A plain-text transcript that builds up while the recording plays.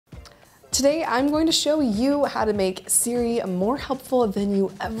Today, I'm going to show you how to make Siri more helpful than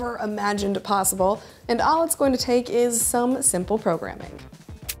you ever imagined possible, and all it's going to take is some simple programming.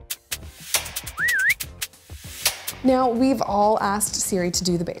 Now, we've all asked Siri to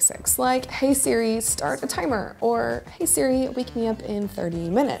do the basics, like, "Hey Siri, start a timer," or "Hey Siri, wake me up in 30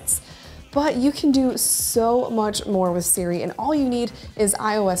 minutes." But you can do so much more with Siri, and all you need is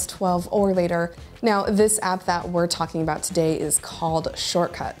iOS 12 or later. Now, this app that we're talking about today is called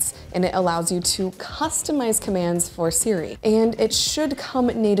Shortcuts, and it allows you to customize commands for Siri, and it should come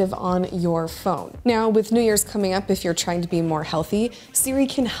native on your phone. Now, with New Year's coming up, if you're trying to be more healthy, Siri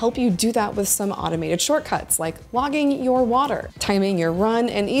can help you do that with some automated shortcuts, like logging your water, timing your run,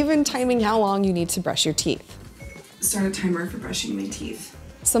 and even timing how long you need to brush your teeth. Start a timer for brushing my teeth.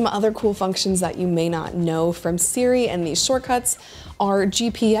 Some other cool functions that you may not know from Siri and these shortcuts are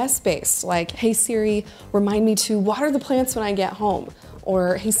GPS based, like, "Hey Siri, remind me to water the plants when I get home,"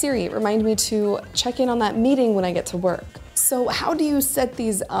 or "Hey Siri, remind me to check in on that meeting when I get to work." So how do you set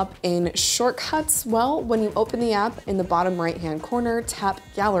these up in Shortcuts? Well, when you open the app, in the bottom right-hand corner, tap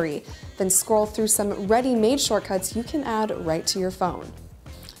Gallery, then scroll through some ready-made shortcuts you can add right to your phone.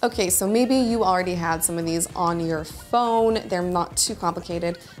 Okay, so maybe you already had some of these on your phone. They're not too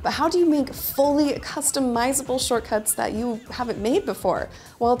complicated, but how do you make fully customizable shortcuts that you haven't made before?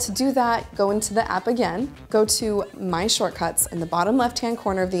 Well, to do that, go into the app again, go to My Shortcuts in the bottom left-hand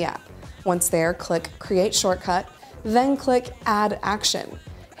corner of the app. Once there, click Create Shortcut, then click Add Action.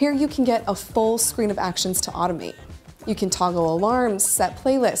 Here you can get a full screen of actions to automate. You can toggle alarms, set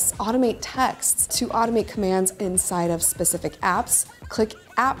playlists, automate texts. To automate commands inside of specific apps, click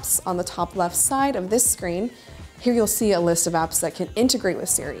Apps on the top left side of this screen. Here you'll see a list of apps that can integrate with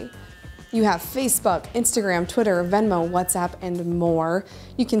Siri. You have Facebook, Instagram, Twitter, Venmo, WhatsApp, and more.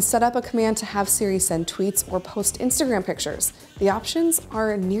 You can set up a command to have Siri send tweets or post Instagram pictures. The options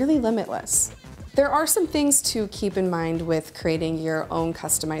are nearly limitless. There are some things to keep in mind with creating your own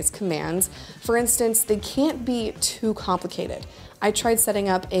customized commands. For instance, they can't be too complicated. I tried setting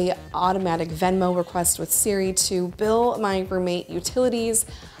up an automatic Venmo request with Siri to bill my roommate utilities.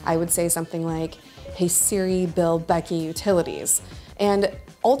 I would say something like, "Hey Siri, bill Becky utilities." And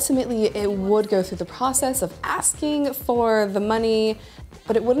ultimately, it would go through the process of asking for the money,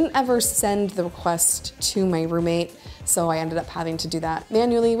 but it wouldn't ever send the request to my roommate. So I ended up having to do that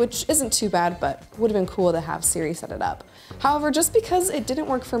manually, which isn't too bad, but would have been cool to have Siri set it up. However, just because it didn't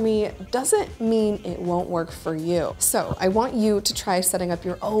work for me doesn't mean it won't work for you. So I want you to try setting up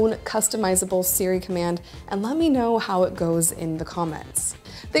your own customizable Siri command and let me know how it goes in the comments.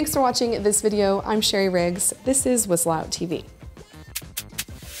 Thanks for watching this video. I'm Sherry Riggs. This is WhistleOut TV.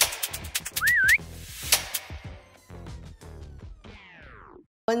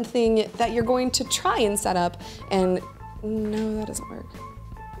 One thing that you're going to try and set up, and no, that doesn't work.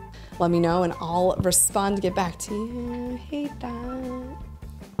 Let me know and I'll respond to get back to you. I hate that.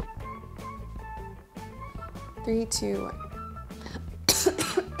 3, 2, 1.